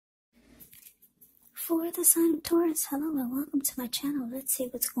For the sign of Taurus, hello and welcome to my channel. Let's see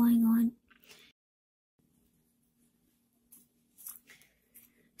what's going on.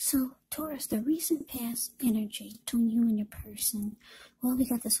 So, Taurus, the recent past energy between you and your person. Well, we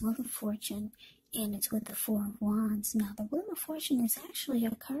got this Wheel of Fortune, and it's with the Four of Wands. Now, the Wheel of Fortune is actually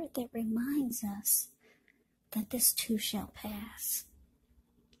a card that reminds us that this too shall pass.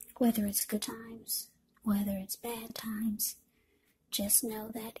 Whether it's good times, whether it's bad times, just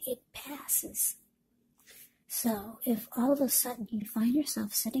know that it passes. So, if all of a sudden you find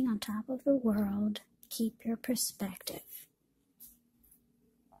yourself sitting on top of the world, keep your perspective.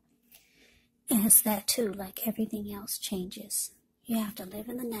 As that too, like everything else, changes. You have to live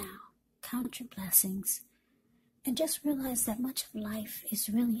in the now, count your blessings, and just realize that much of life is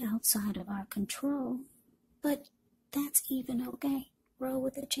really outside of our control, but that's even okay. Roll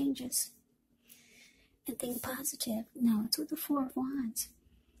with the changes. And think positive. Now, it's with the Four of Wands,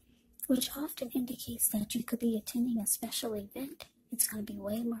 which often indicates that you could be attending a special event. It's going to be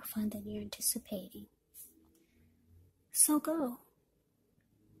way more fun than you're anticipating. So go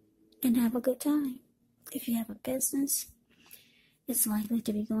and have a good time. If you have a business, it's likely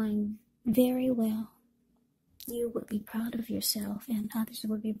to be going very well. You would be proud of yourself, and others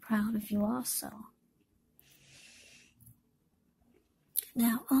would be proud of you also.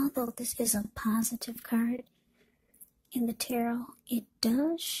 Now, although this is a positive card in the tarot, it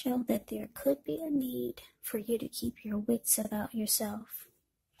does show that there could be a need for you to keep your wits about yourself.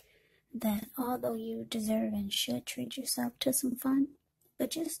 That although you deserve and should treat yourself to some fun,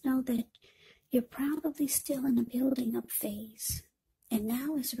 but just know that you're probably still in a building up phase. And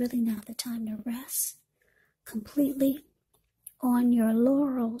now is really not the time to rest completely on your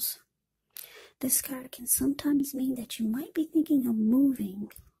laurels. This card can sometimes mean that you might be thinking of moving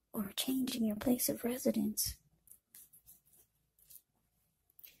or changing your place of residence.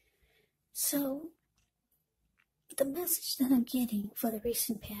 So, the message that I'm getting for the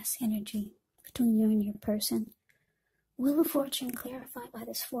recent past energy between you and your person, Wheel of Fortune clarified by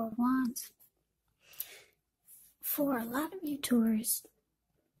this Four of Wands. For a lot of you Taurus,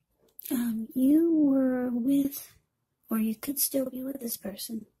 you were with, or you could still be with this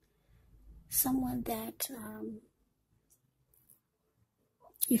person, someone that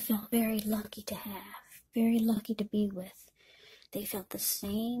you felt very lucky to have, very lucky to be with. They felt the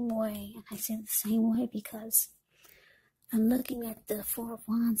same way, and I say the same way because I'm looking at the Four of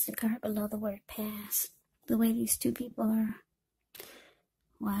Wands, the card below the word pass. The way these two people are,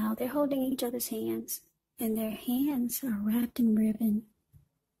 wow, they're holding each other's hands, and their hands are wrapped in ribbon.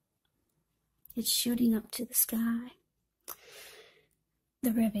 It's shooting up to the sky.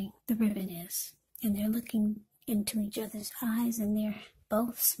 The ribbon is, and they're looking into each other's eyes, and they're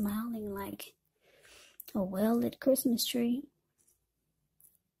both smiling like a well-lit Christmas tree.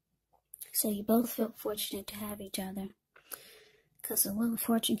 So you both feel fortunate to have each other, because the Wheel of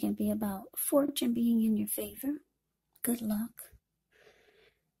Fortune can be about fortune being in your favor, good luck,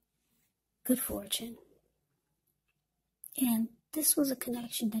 good fortune. And this was a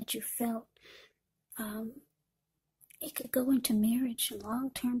connection that you felt. It could go into marriage,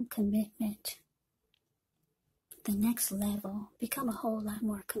 long-term commitment, the next level, become a whole lot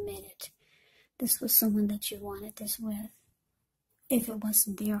more committed. This was someone that you wanted this with, if it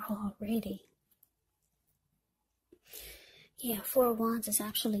wasn't there already. Yeah, Four of Wands is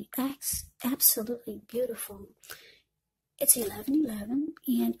actually absolutely beautiful. It's 11/11,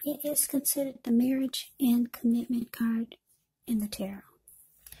 and it is considered the marriage and commitment card in the tarot.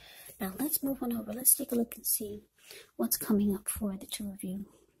 Now let's move on over. Let's take a look and see what's coming up for the two of you.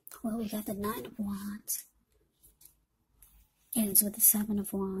 Well, we got the Nine of Wands. Ends with the Seven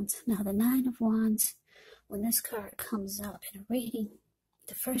of Wands. Now the Nine of Wands, when this card comes up in a reading,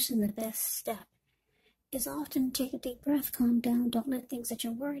 the first and the best step is often take a deep breath, calm down, don't let things that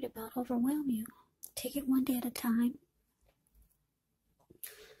you're worried about overwhelm you. Take it one day at a time,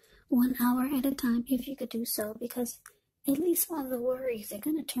 1 hour at a time if you could do so, because at least all the worries are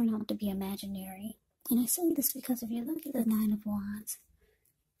going to turn out to be imaginary. And I say this because if you look at the Nine of Wands,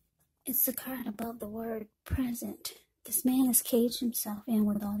 it's the card above the word present. This man has caged himself in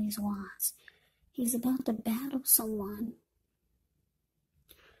with all these wands. He's about to battle someone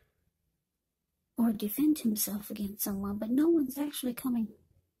or defend himself against someone, but no one's actually coming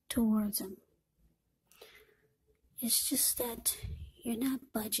towards him. It's just that you're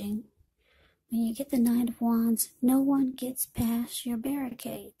not budging. When you get the Nine of Wands, no one gets past your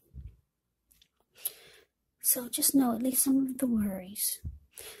barricade. So just know at least some of the worries,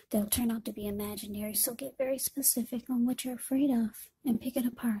 they'll turn out to be imaginary. So get very specific on what you're afraid of and pick it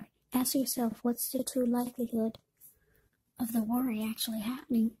apart. Ask yourself, what's the true likelihood of the worry actually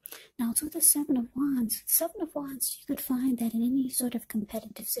happening. Now, it's with the Seven of Wands. Seven of Wands, you could find that in any sort of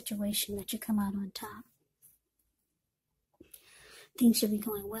competitive situation that you come out on top. Things should be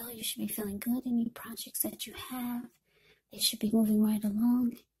going well. You should be feeling good in any projects that you have. They should be moving right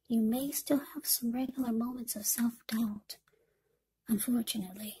along. You may still have some regular moments of self-doubt,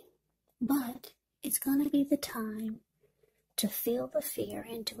 unfortunately. But it's going to be the time to feel the fear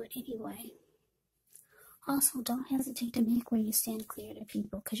and do it anyway. Also, don't hesitate to make where you stand clear to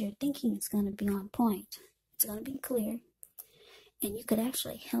people, because your thinking is going to be on point. It's going to be clear. And you could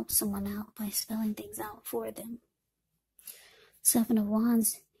actually help someone out by spelling things out for them. Seven of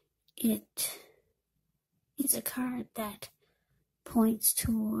Wands, it's a card that points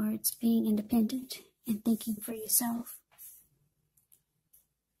towards being independent and thinking for yourself.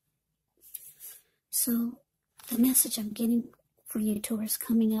 So, the message I'm getting for you, Taurus,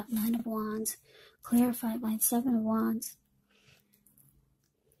 coming up, Nine of Wands, clarified by Seven of Wands.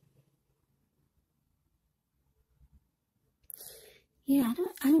 Yeah,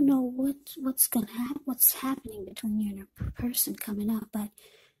 I don't know what's happening between you and a person coming up, but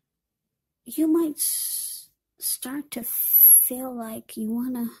you might start to feel like you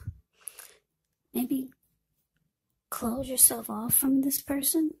want to maybe close yourself off from this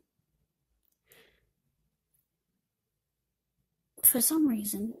person. For some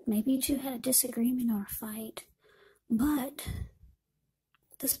reason, maybe you two had a disagreement or a fight, but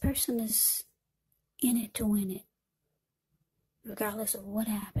this person is in it to win it. Regardless of what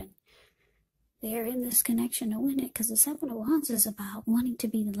happened, they're in this connection to win it, because the Seven of Wands is about wanting to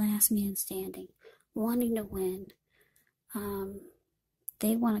be the last man standing, wanting to win.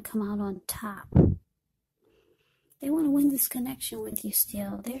 They want to come out on top. They want to win this connection with you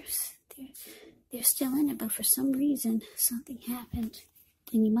still. They're still in it, but for some reason, something happened,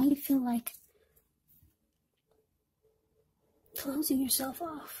 and you might feel like closing yourself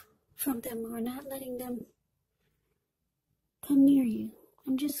off from them or not letting them come near you.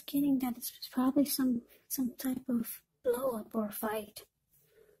 I'm just getting that it's probably some type of blow up or fight.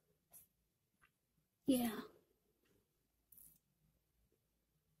 Yeah.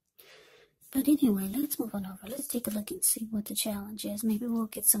 But anyway, let's move on over. Let's take a look and see what the challenge is. Maybe we'll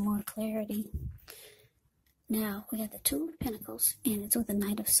get some more clarity. Now, we got the Two of Pentacles, and it's with the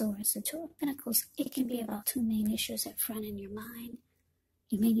Knight of Swords. The Two of Pentacles, it can be about two main issues at front in your mind.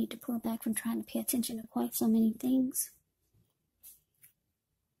 You may need to pull back from trying to pay attention to quite so many things.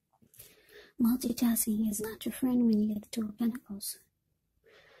 Multitasking is not your friend when you get the Two of Pentacles.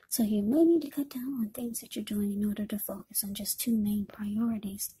 So you may need to cut down on things that you're doing in order to focus on just two main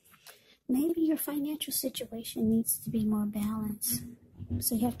priorities. Maybe your financial situation needs to be more balanced.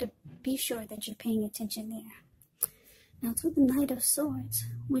 So you have to be sure that you're paying attention there. Now, it's with the Knight of Swords,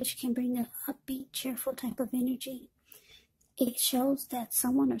 which can bring an upbeat, cheerful type of energy. It shows that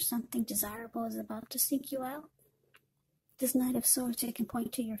someone or something desirable is about to seek you out. This Knight of Swords, it can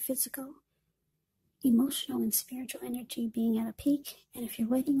point to your physical, emotional, and spiritual energy being at a peak. And if you're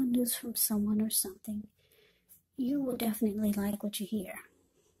waiting on news from someone or something, you will definitely like what you hear.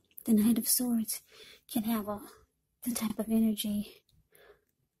 The Knight of Swords can have the type of energy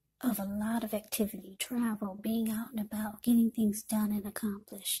of a lot of activity, travel, being out and about, getting things done and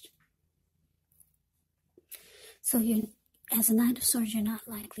accomplished. So as a Knight of Swords, you're not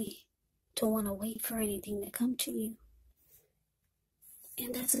likely to want to wait for anything to come to you.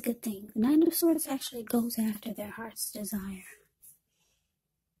 And that's a good thing. The Knight of Swords actually goes after their heart's desire.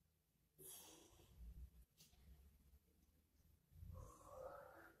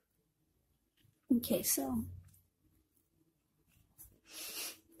 Okay, so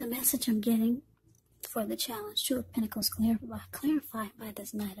the message I'm getting for the challenge, Two of Pentacles clarified by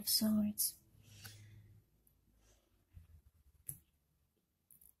this Knight of Swords.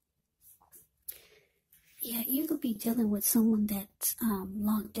 Yeah, you could be dealing with someone that's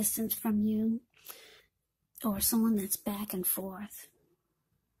long distance from you, or someone that's back and forth,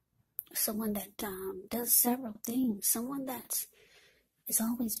 someone that does several things, someone that is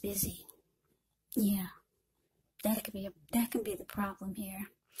always busy. Yeah, that can be the problem here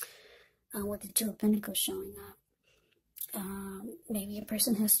with the Two of Pentacles showing up. Maybe a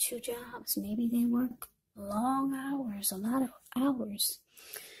person has two jobs. Maybe they work long hours, a lot of hours.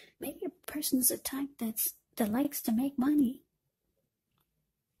 Maybe a person is a type that likes to make money,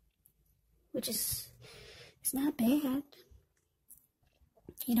 which is not bad.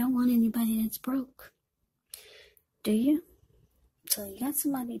 You don't want anybody that's broke, do you? So you got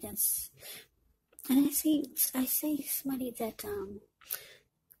somebody that's, and I say somebody that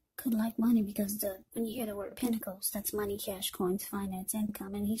could like money, because when you hear the word Pentacles, that's money, cash, coins, finance,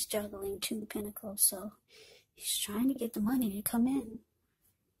 income, and he's juggling two Pentacles, so He's trying to get the money to come in.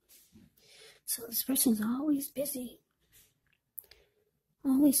 So this person's always busy.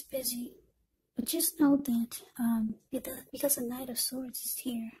 Always busy. But just know that because the Knight of Swords is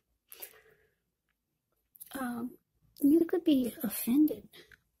here, you could be offended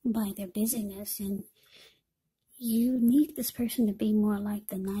by their busyness, and you need this person to be more like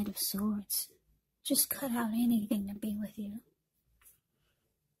the Knight of Swords. Just cut out anything to be with you.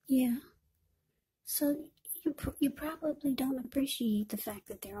 Yeah. So you probably don't appreciate the fact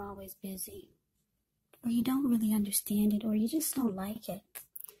that they're always busy, or you don't really understand it, or you just don't like it.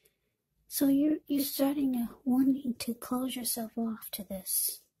 So you're starting to wanting to close yourself off to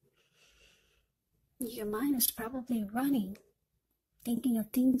this. Your mind is probably running, thinking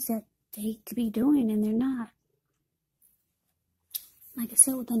of things that they could be doing and they're not. Like I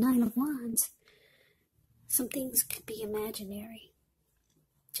said, with the Nine of Wands, some things could be imaginary,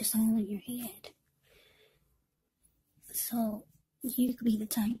 just all in your head. So you could be the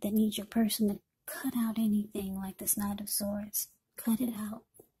type that needs your person to cut out anything like this Knight of Swords. Cut it out.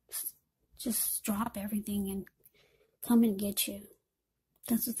 Just drop everything and come and get you.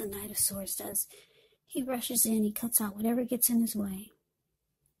 That's what the Knight of Swords does. He rushes in, he cuts out whatever gets in his way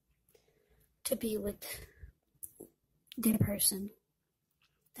to be with their person.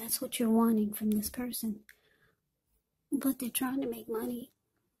 That's what you're wanting from this person. But they're trying to make money.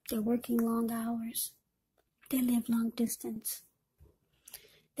 They're working long hours. They live long distance.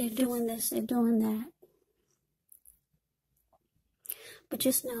 They're doing this, they're doing that. But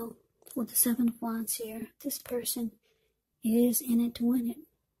just know, with the Seven of Wands here, this person is in it to win it.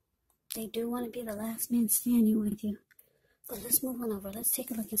 They do want to be the last man standing with you. But let's move on over. Let's take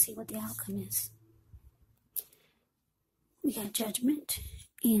a look and see what the outcome is. We got Judgment,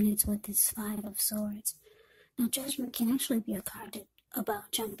 and it's with this Five of Swords. Now, Judgment can actually be a card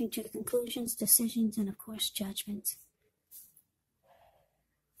about jumping to conclusions, decisions, and of course, judgments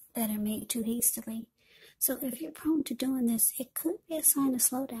that are made too hastily. So if you're prone to doing this, it could be a sign to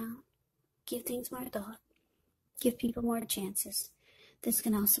slow down. Give things more thought. Give people more chances. This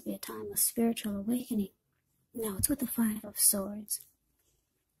can also be a time of spiritual awakening. Now, it's with the Five of Swords.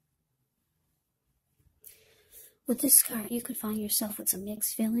 With this card, you could find yourself with some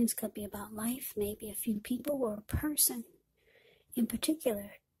mixed feelings. Could be about life, maybe a few people or a person in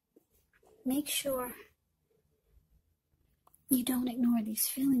particular. Make sure you don't ignore these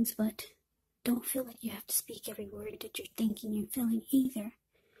feelings, but don't feel like you have to speak every word that you're thinking and feeling either.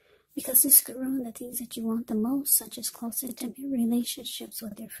 Because this could ruin the things that you want the most, such as close, intimate relationships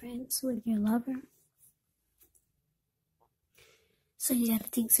with your friends, with your lover. So you got to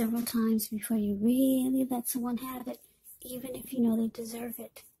think several times before you really let someone have it, even if you know they deserve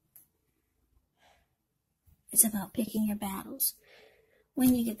it. It's about picking your battles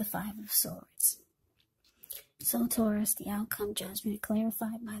when you get the Five of Swords. So Taurus, the outcome, Judgment,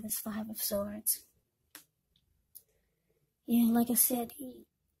 clarified by this Five of Swords. Yeah, like I said,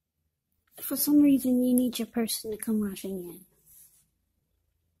 for some reason you need your person to come rushing in.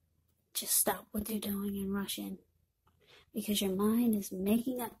 Just stop what they're doing and rush in. Because your mind is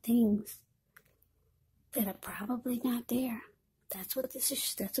making up things that are probably not there. That's what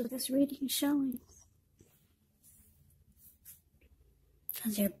this reading is showing.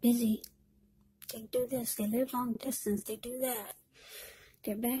 Because they're busy. They do this, they live long distance, they do that.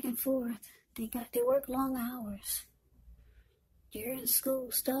 They're back and forth. They work long hours. They're in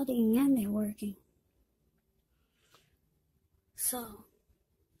school studying and they're working. So,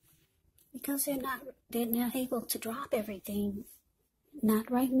 because they're not able to drop everything,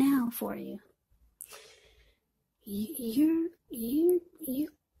 not right now for you. You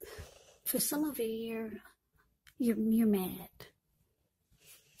for some of you, you're mad.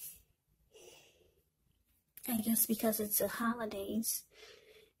 I guess because it's the holidays.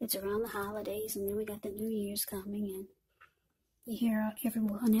 It's around the holidays, and then we got the New Year's coming, and you hear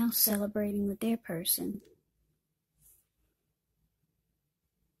everyone else celebrating with their person.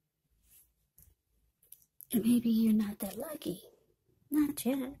 And maybe you're not that lucky. Not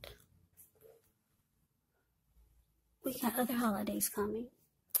yet. We got other holidays coming.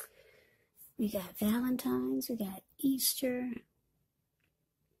 We got Valentine's, we got Easter.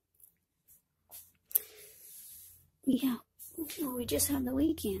 We just have the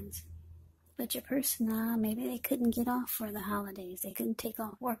weekends. But your person, maybe they couldn't get off for the holidays. They couldn't take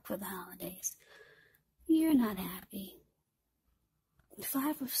off work for the holidays. You're not happy.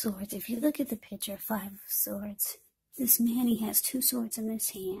 Five of Swords. If you look at the picture, Five of Swords, this man, he has two swords in his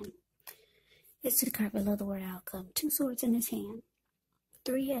hand. It's the card below the word outcome. Two swords in his hand.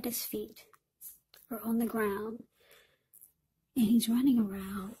 Three at his feet or on the ground. And he's running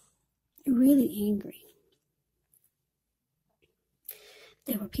around really angry.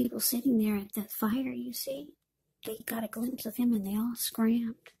 There were people sitting there at that fire, you see. They got a glimpse of him and they all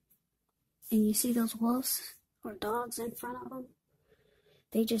scrammed. And you see those wolves or dogs in front of them?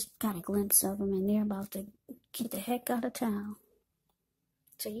 They just got a glimpse of him and they're about to get the heck out of town.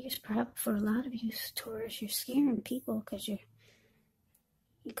 So you're probably, for a lot of you Taurus, you're scaring people because you're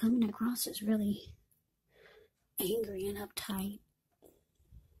coming across as really angry and uptight.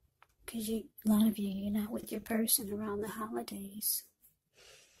 Because a lot of you, you're not with your person around the holidays.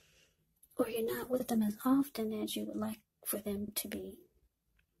 Or you're not with them as often as you would like for them to be.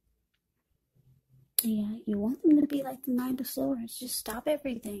 Yeah, you want them to be like the Knight of Swords. Just stop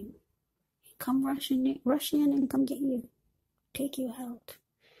everything. Come rush in and come get you. Take you out.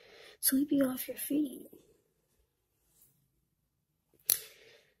 Sweep you off your feet.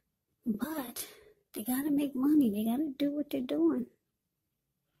 But they gotta make money. They gotta do what they're doing.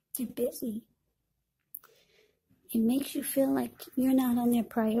 They're busy. It makes you feel like you're not on their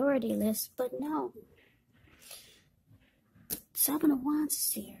priority list, but no. Seven of Wands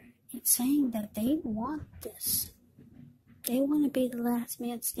is here. It's saying that they want this. They want to be the last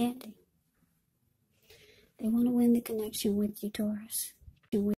man standing. They want to win the connection with you, Taurus.